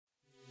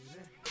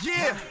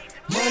Yeah,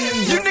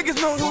 you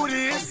niggas know who it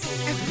is.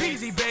 It's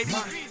Peasy, baby.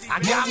 I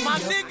got my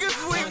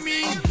niggas with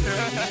me.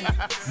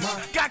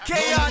 Got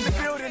Killa in the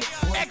building,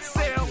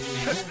 XL.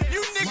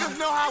 You niggas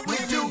know how we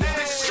do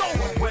this show.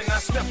 When I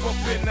step up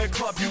in the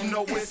club, you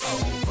know it's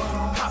over.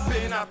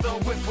 Hopping out the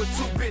whip with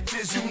two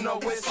bitches, you know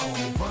it's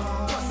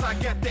over. Plus I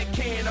got that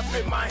can up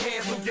in my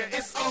hands, so yeah,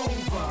 it's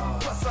over.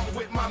 Plus I'm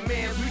with my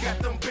mans, we got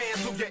them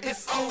bands, so yeah,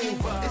 it's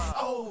over. It's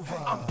over.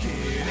 I'm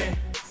getting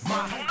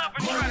my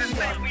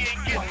money up. We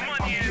ain't getting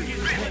money in this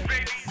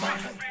bitch,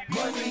 baby.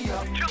 Money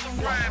up. Killer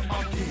Rhymez.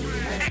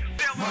 XL in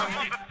the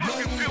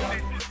motherfucking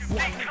building.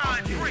 Decon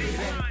 3.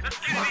 Let's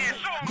get it in.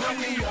 Show 'em how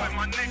we do it,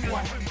 my nigga.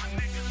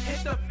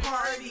 Hit the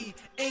party,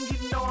 and you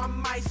know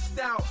I'm iced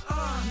out.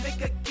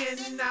 Nigga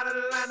getting out of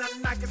line, I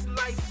knock his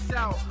lights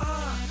out.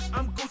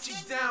 I'm Gucci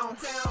down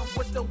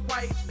with the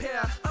white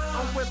pair.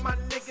 I'm with my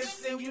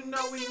niggas, and you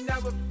know we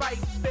never fight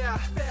fair.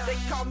 They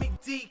call me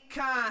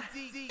Decon,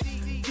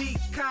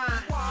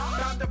 Decon.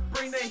 About to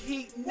bring the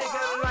heat,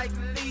 nigga, like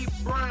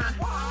LeBron.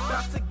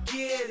 About to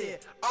get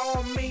it,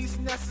 all means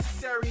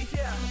necessary.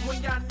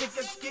 When y'all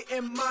niggas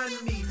getting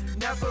money,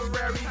 never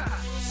rary.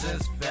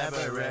 Since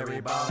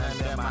February, ballin'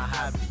 been my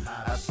hobby.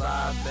 I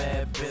saw a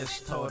bad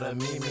bitch, told her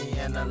meet me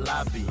in the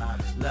lobby.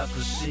 Left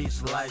the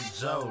sheets like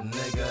Joe,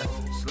 nigga,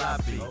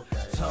 sloppy.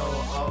 Told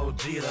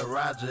OG to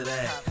Roger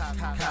that,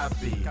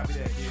 copy.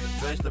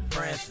 Dress the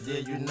Prince, yeah,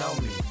 you know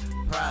me.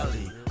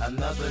 Probably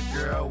another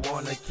girl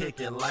wanna kick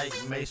it like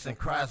Mason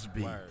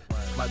Crosby.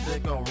 My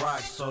dick on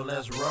rock, so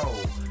let's roll.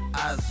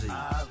 Ozzy,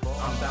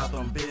 I'm about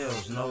them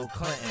bills, no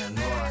Clinton,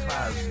 no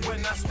Cosby.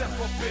 When I step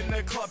up in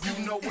the club,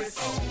 you know it's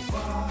over.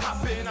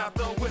 Hopping out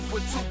the whip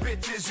with two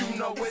bitches, you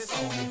know it's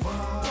over.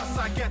 Plus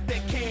I got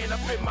that can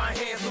up in my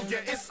hands, so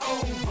yeah, it's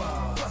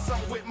over. Plus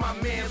I'm with my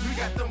mans, we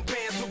got them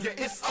bands, so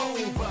yeah, it's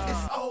over.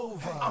 It's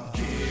over. I'm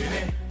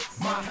getting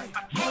my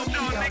Told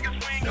y'all niggas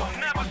we ain't gonna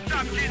never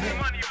stop getting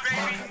money,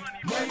 baby.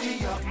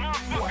 money up.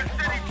 Motherfuckers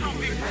said he told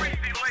me crazy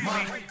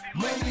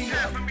lately.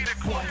 Time for me to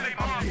close their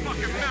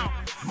motherfucking mouth.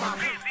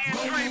 Peasy and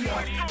Trey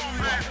boy, show 'em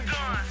how it's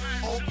done.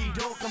 Okie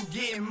doke, I'm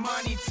getting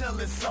money till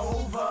it's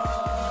over.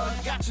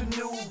 Got your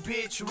new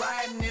bitch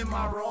riding in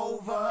my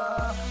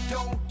Rover.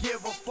 Don't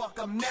give a fuck,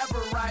 I'm never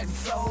riding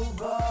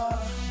sober.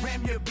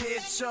 Ram your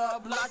bitch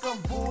up like I'm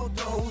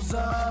bulldozer.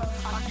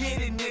 I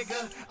get it,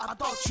 nigga, I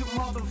thought you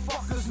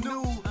motherfuckers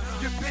knew.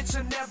 Your bitch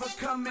are never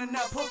coming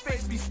up, her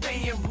face be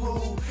staying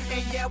blue.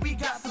 And yeah, we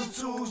got them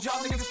tools,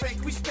 y'all niggas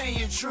fake, we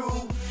staying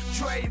true.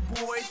 Dre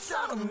boy,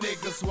 tell them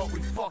niggas what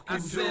we fucking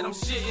do. I said I'm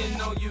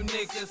shitting on you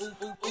niggas.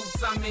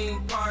 Oops, I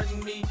mean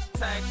pardon me.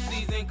 Tax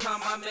season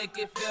come, I make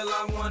it feel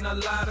I won a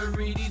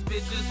lottery. These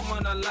bitches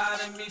want a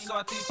lot of me, so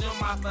I teach them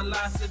my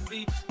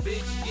philosophy.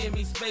 Bitch, give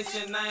me space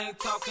and I ain't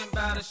talking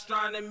about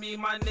astronomy.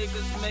 My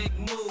niggas make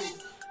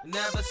moves,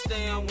 never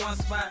stay in one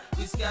spot.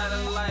 We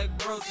scatter like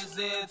roaches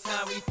every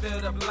time we feel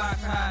the block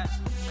hot.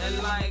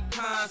 And like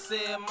Khan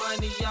said,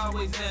 money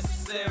always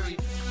necessary.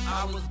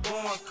 I was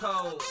born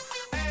cold.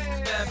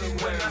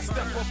 When I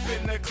step up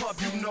in the club,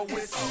 you know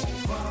it's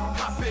over.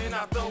 Hopping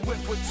out the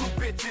whip with two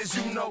bitches,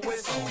 you know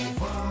it's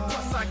over.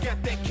 Plus I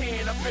got that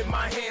can up in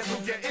my hands, so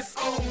yeah, it's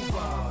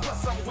over.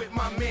 Plus I'm with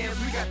my mans,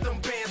 we got them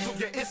bands, so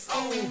yeah, it's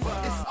over.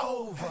 It's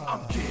over.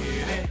 I'm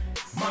getting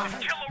my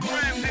Killer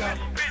Rhymez in this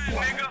bitch,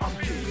 nigga.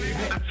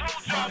 I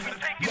told y'all we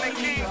taking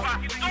the game by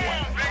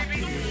storm,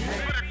 baby.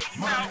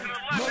 For the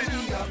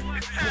 2011,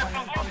 it's time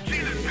for OG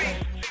the Beast,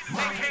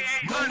 a.k.a.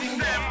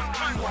 Understand my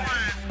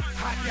punchline.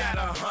 I got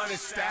 100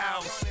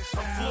 styles.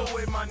 I'm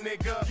fluid, my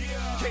nigga.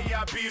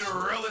 K.I. be the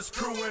realest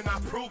crew and I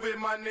prove it,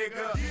 my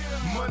nigga.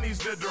 Money's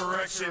the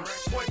direction.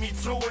 Point me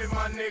to it,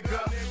 my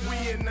nigga.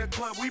 We in the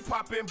club, we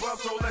poppin'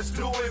 bubs, so let's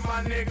do it,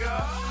 my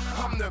nigga.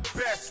 I'm the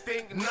best,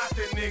 think not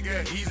the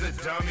nigga. He's a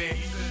dummy.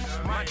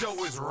 My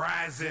dough is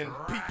rising.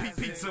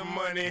 Pizza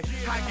money.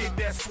 I get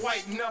that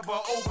swipe, never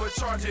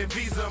overcharging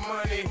Visa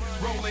money.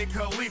 Rolling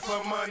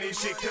Khalifa money.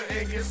 Shit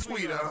couldn't get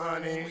sweeter,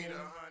 honey.